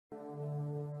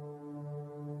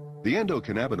The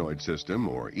endocannabinoid system,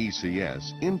 or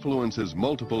ECS, influences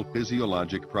multiple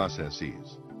physiologic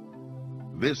processes.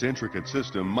 This intricate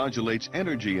system modulates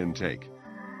energy intake,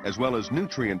 as well as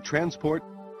nutrient transport,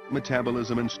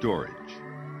 metabolism, and storage.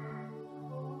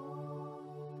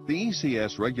 The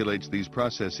ECS regulates these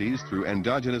processes through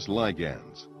endogenous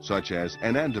ligands, such as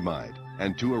anandamide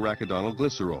and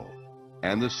 2-arachidonyl-glycerol,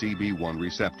 and the CB1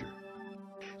 receptor.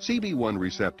 CB1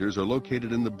 receptors are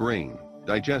located in the brain,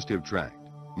 digestive tract,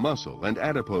 muscle, and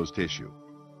adipose tissue.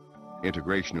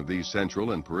 Integration of these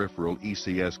central and peripheral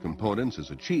ECS components is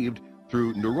achieved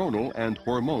through neuronal and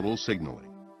hormonal signaling.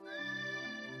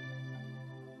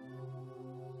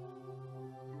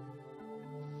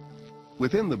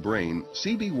 Within the brain,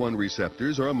 CB1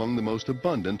 receptors are among the most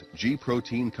abundant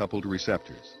G-protein-coupled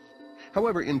receptors.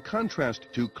 However, in contrast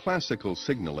to classical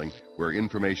signaling, where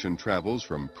information travels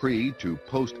from pre- to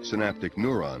post-synaptic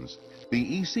neurons,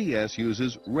 the ECS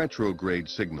uses retrograde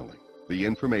signaling. The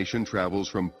information travels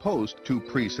from post to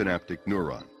presynaptic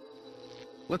neuron.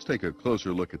 Let's take a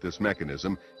closer look at this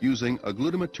mechanism using a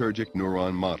glutamatergic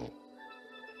neuron model.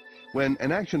 When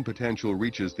an action potential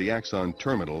reaches the axon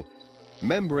terminal,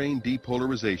 membrane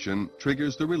depolarization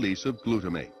triggers the release of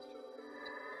glutamate.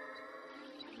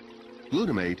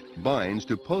 Glutamate binds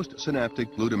to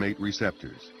postsynaptic glutamate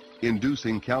receptors,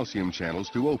 inducing calcium channels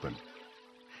to open.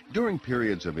 During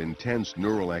periods of intense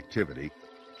neural activity,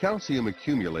 calcium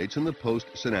accumulates in the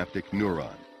postsynaptic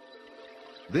neuron.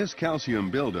 This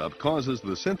calcium buildup causes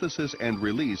the synthesis and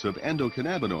release of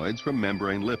endocannabinoids from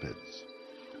membrane lipids.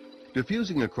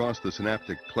 Diffusing across the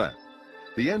synaptic cleft,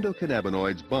 the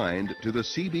endocannabinoids bind to the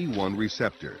CB1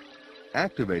 receptor,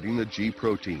 activating the G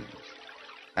proteins.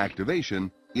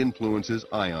 Activation influences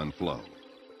ion flow.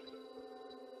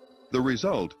 The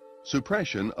result,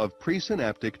 suppression of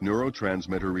presynaptic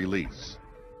neurotransmitter release.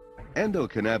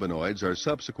 Endocannabinoids are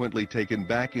subsequently taken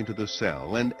back into the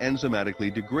cell and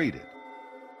enzymatically degraded.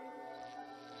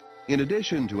 In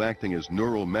addition to acting as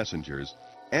neural messengers,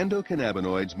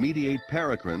 endocannabinoids mediate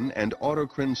paracrine and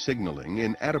autocrine signaling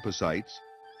in adipocytes,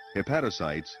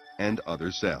 hepatocytes, and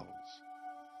other cells.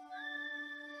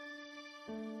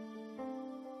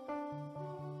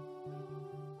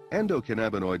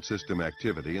 Endocannabinoid system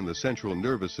activity in the central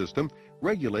nervous system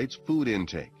regulates food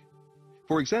intake.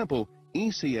 For example,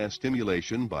 ECS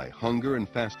stimulation by hunger and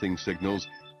fasting signals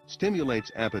stimulates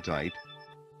appetite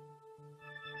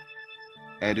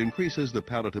and increases the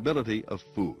palatability of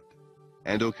food.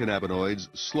 Endocannabinoids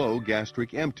slow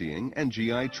gastric emptying and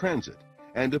GI transit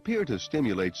and appear to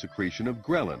stimulate secretion of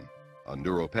ghrelin, a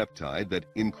neuropeptide that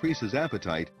increases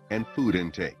appetite and food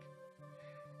intake.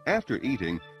 After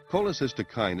eating,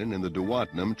 cholecystokinin in the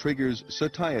duodenum triggers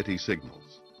satiety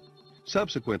signals.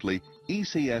 Subsequently,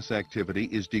 ECS activity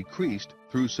is decreased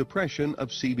through suppression of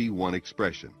CB1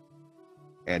 expression.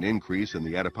 An increase in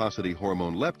the adiposity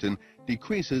hormone leptin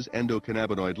decreases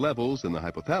endocannabinoid levels in the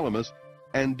hypothalamus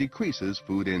and decreases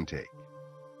food intake.